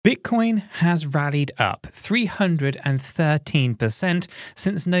Bitcoin has rallied up 313%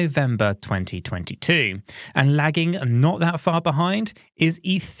 since November 2022. And lagging not that far behind is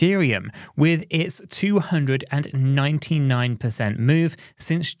Ethereum with its 299% move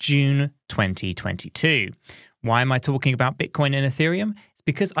since June 2022. Why am I talking about Bitcoin and Ethereum? It's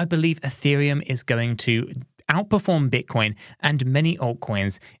because I believe Ethereum is going to outperform Bitcoin and many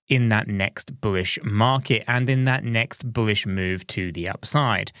altcoins in that next bullish market and in that next bullish move to the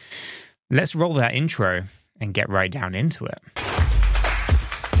upside. Let's roll that intro and get right down into it.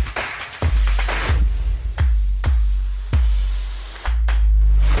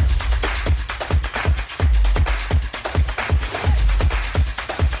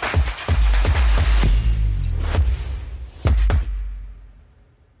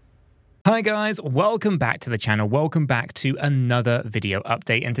 Hi guys, welcome back to the channel. Welcome back to another video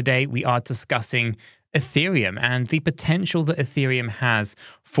update. And today we are discussing Ethereum and the potential that Ethereum has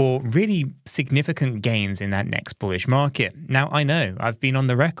for really significant gains in that next bullish market. Now, I know I've been on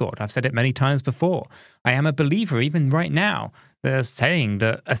the record. I've said it many times before. I am a believer, even right now, they're saying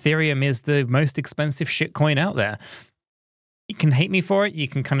that Ethereum is the most expensive shitcoin out there. You can hate me for it. You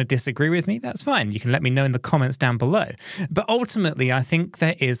can kind of disagree with me. That's fine. You can let me know in the comments down below. But ultimately, I think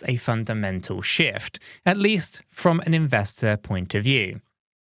there is a fundamental shift, at least from an investor point of view.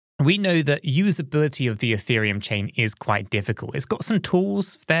 We know that usability of the Ethereum chain is quite difficult. It's got some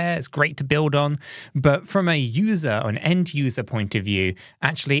tools there. It's great to build on. But from a user, an end user point of view,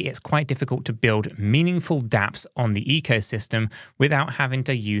 actually, it's quite difficult to build meaningful dApps on the ecosystem without having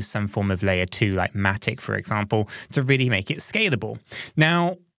to use some form of layer 2 like Matic, for example, to really make it scalable.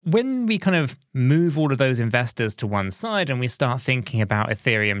 Now, when we kind of move all of those investors to one side and we start thinking about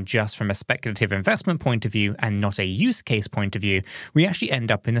Ethereum just from a speculative investment point of view and not a use case point of view, we actually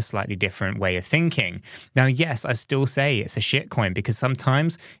end up in a slightly different way of thinking. Now, yes, I still say it's a shitcoin because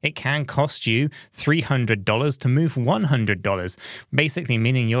sometimes it can cost you $300 to move $100, basically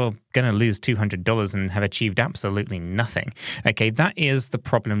meaning you're going to lose $200 and have achieved absolutely nothing. Okay, that is the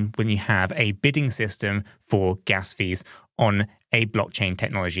problem when you have a bidding system for gas fees on a blockchain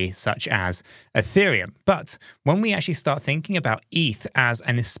technology such as Ethereum. But when we actually start thinking about ETH as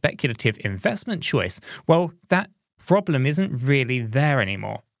a speculative investment choice, well, that problem isn't really there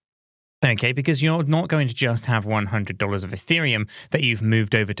anymore. Okay, because you're not going to just have $100 of Ethereum that you've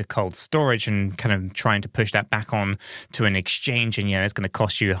moved over to cold storage and kind of trying to push that back on to an exchange and, it's going to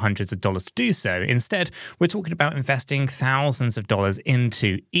cost you hundreds of dollars to do so. Instead, we're talking about investing thousands of dollars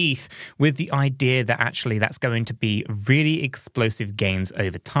into ETH with the idea that actually that's going to be really explosive gains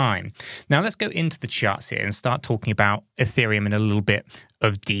over time. Now, let's go into the charts here and start talking about Ethereum in a little bit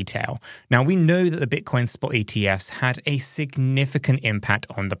of detail. Now, we know that the Bitcoin spot ETFs had a significant impact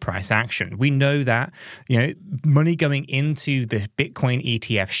on the price action. We know that, money going into the Bitcoin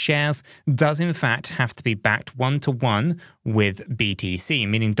ETF shares does in fact have to be backed 1-to-1 with BTC,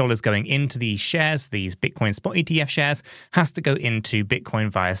 meaning dollars going into these shares, these Bitcoin spot ETF shares, has to go into Bitcoin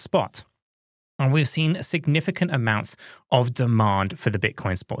via spot. And we've seen significant amounts of demand for the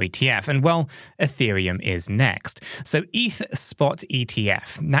Bitcoin spot ETF. And well, Ethereum is next. So ETH spot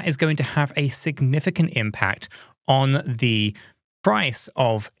ETF, that is going to have a significant impact on the price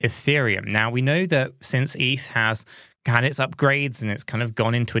of Ethereum. Now, we know that since ETH has had its upgrades and it's kind of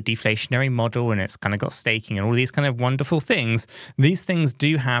gone into a deflationary model and it's kind of got staking and all these kind of wonderful things, these things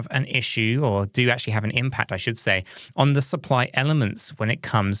do have an issue, or do actually have an impact, I should say, on the supply elements when it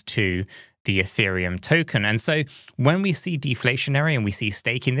comes to the Ethereum token. And so when we see deflationary and we see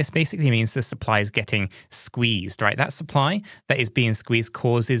staking, this basically means the supply is getting squeezed, right? That supply that is being squeezed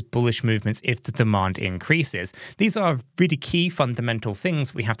causes bullish movements if the demand increases. These are really key fundamental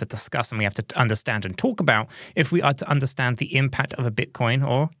things we have to discuss and we have to understand and talk about if we are to understand the impact of a Bitcoin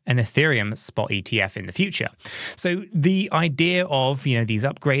or an Ethereum spot ETF in the future. So the idea of, these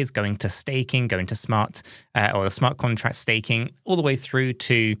upgrades going to staking, going to smart or the smart contract staking, all the way through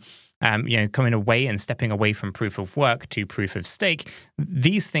to coming away and stepping away from proof of work to proof of stake,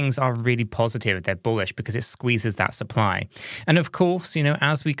 these things are really positive. They're bullish because it squeezes that supply. And of course,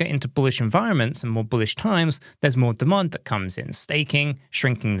 as we get into bullish environments and more bullish times, there's more demand that comes in. Staking,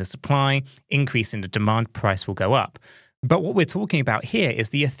 shrinking the supply, increase in the demand, price will go up. But what we're talking about here is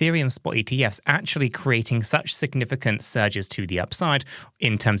the Ethereum spot ETFs actually creating such significant surges to the upside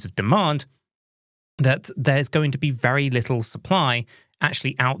in terms of demand that there's going to be very little supply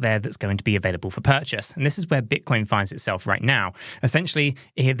actually out there that's going to be available for purchase. And this is where Bitcoin finds itself right now. Essentially,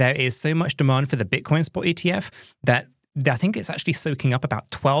 there is so much demand for the Bitcoin spot ETF that I think it's actually soaking up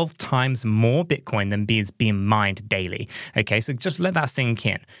about 12 times more Bitcoin than is being mined daily. Okay, so just let that sink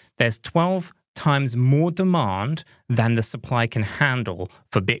in. There's 12 times more demand than the supply can handle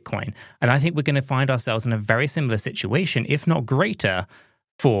for Bitcoin. And I think we're going to find ourselves in a very similar situation, if not greater,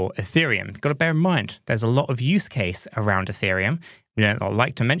 for Ethereum. You've got to bear in mind, there's a lot of use case around Ethereum. We don't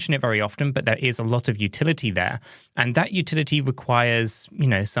like to mention it very often, but there is a lot of utility there. And that utility requires,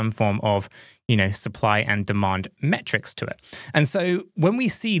 some form of, supply and demand metrics to it. And so when we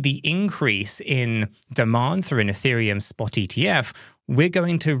see the increase in demand through an Ethereum spot ETF, we're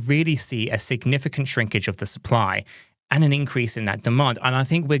going to really see a significant shrinkage of the supply and an increase in that demand. And I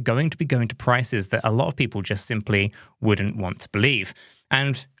think we're going to be going to prices that a lot of people just simply wouldn't want to believe.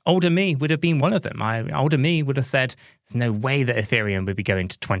 And older me would have been one of them. Older me would have said, there's no way that Ethereum would be going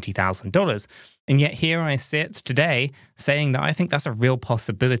to $20,000. And yet here I sit today saying that I think that's a real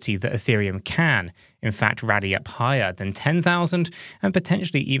possibility that Ethereum can, in fact, rally up higher than 10,000 and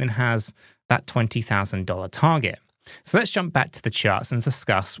potentially even has that $20,000 target. So let's jump back to the charts and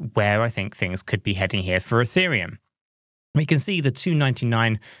discuss where I think things could be heading here for Ethereum. We can see the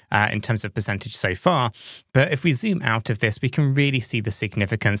 299 in terms of percentage so far, but if we zoom out of this, we can really see the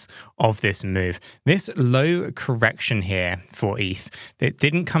significance of this move. This low correction here for ETH, it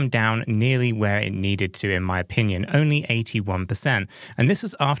didn't come down nearly where it needed to, in my opinion, only 81%. And this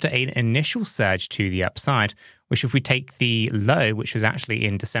was after an initial surge to the upside, which if we take the low, which was actually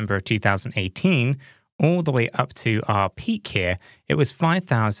in December of 2018, all the way up to our peak here, it was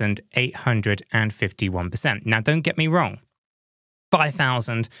 5,851%. Now, don't get me wrong,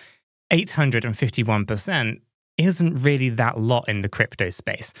 5,851% isn't really that lot in the crypto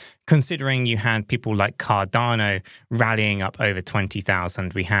space, considering you had people like Cardano rallying up over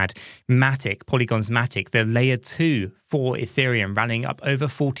 20,000. We had Matic, Polygon's Matic, the layer 2 for Ethereum rallying up over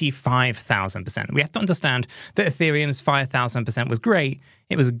 45,000%. We have to understand that Ethereum's 5,000% was great.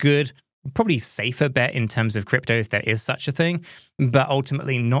 It was good, probably safer bet in terms of crypto if there is such a thing, but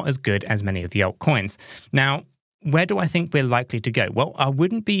ultimately not as good as many of the altcoins. Now, where do I think we're likely to go? Well, I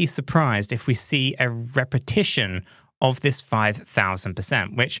wouldn't be surprised if we see a repetition of this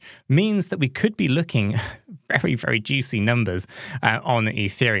 5,000%, which means that we could be looking very, very juicy numbers on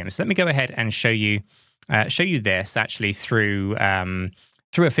Ethereum. So let me go ahead and show you this actually through a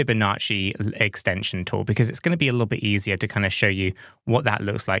Fibonacci extension tool, because it's going to be a little bit easier to kind of show you what that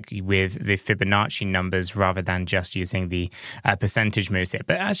looks like with the Fibonacci numbers rather than just using the percentage moves here.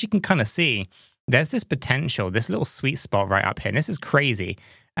 But as you can kind of see, there's this potential, this little sweet spot right up here. And this is crazy.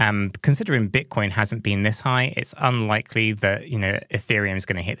 Considering Bitcoin hasn't been this high, it's unlikely that, Ethereum is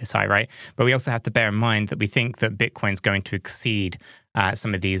going to hit this high, right? But we also have to bear in mind that we think that Bitcoin's going to exceed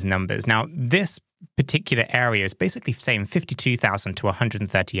some of these numbers. Now, this particular area is basically saying $52,000 to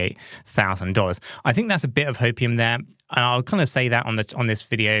 $138,000. I think that's a bit of hopium there, and I'll kind of say that on this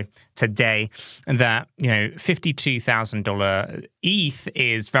video today that $52,000 ETH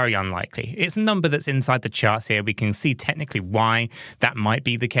is very unlikely. It's a number that's inside the charts here. We can see technically why that might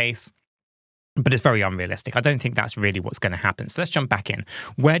be the case, but it's very unrealistic. I don't think that's really what's going to happen. So let's jump back in.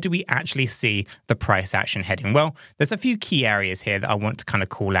 Where do we actually see the price action heading? Well, there's a few key areas here that I want to kind of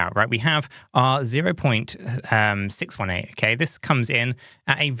call out, right? We have our 0.618. Okay, this comes in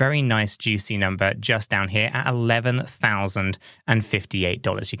at a very nice juicy number just down here at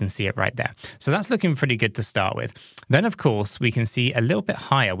 $11,058. You can see it right there. So that's looking pretty good to start with. Then, of course, we can see a little bit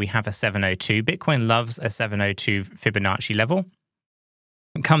higher. We have a 702. Bitcoin loves a 702 Fibonacci level.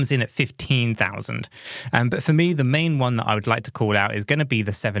 It comes in at 15,000. But for me, the main one that I would like to call out is going to be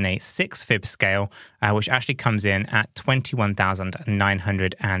the 786 fib scale, which actually comes in at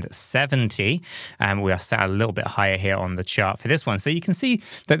 21,970. We are set a little bit higher here on the chart for this one. So you can see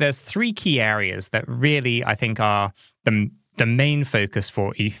that there's three key areas that really, I think, are the main focus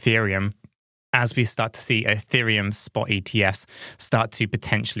for Ethereum as we start to see Ethereum spot ETFs start to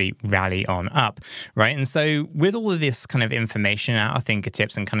potentially rally on up, right? And so with all of this kind of information at our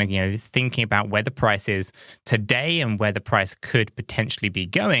fingertips and kind of, thinking about where the price is today and where the price could potentially be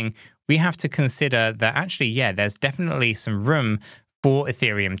going, we have to consider that actually, there's definitely some room for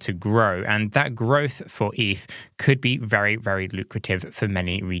Ethereum to grow, and that growth for ETH could be very, very lucrative for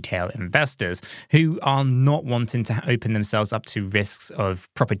many retail investors who are not wanting to open themselves up to risks of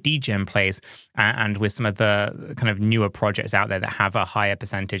proper degen plays, and with some of the kind of newer projects out there that have a higher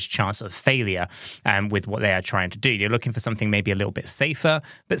percentage chance of failure with what they are trying to do. They're looking for something maybe a little bit safer,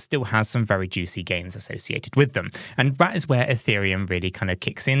 but still has some very juicy gains associated with them. And that is where Ethereum really kind of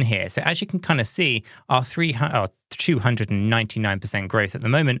kicks in here. So as you can kind of see, our 299% 100% growth at the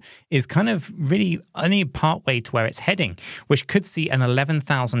moment is kind of really only part way to where it's heading, which could see an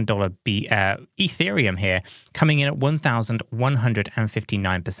 $11,000 Ethereum here coming in at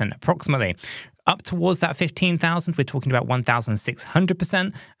 1,159% approximately. Up towards that 15,000, we're talking about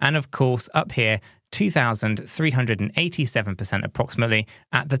 1,600%. And of course, up here, 2,387% approximately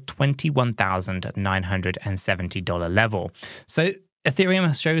at the $21,970 level. So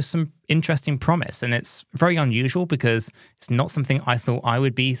Ethereum shows some interesting promise, and it's very unusual because it's not something I thought I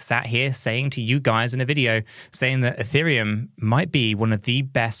would be sat here saying to you guys in a video, saying that Ethereum might be one of the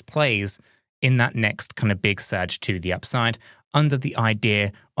best plays in that next kind of big surge to the upside under the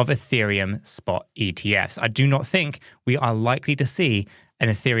idea of Ethereum spot ETFs. I do not think we are likely to see an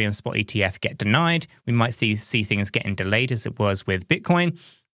Ethereum spot ETF get denied. We might see things getting delayed as it was with Bitcoin,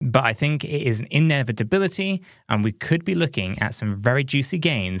 but I think it is an inevitability, and we could be looking at some very juicy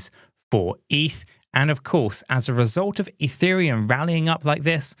gains for ETH. And of course, as a result of Ethereum rallying up like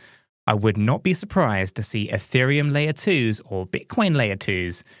this, I would not be surprised to see Ethereum layer 2s or Bitcoin layer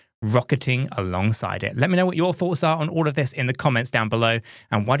 2s rocketing alongside it. Let me know what your thoughts are on all of this in the comments down below.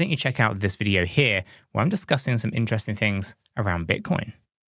 And why don't you check out this video here where I'm discussing some interesting things around Bitcoin.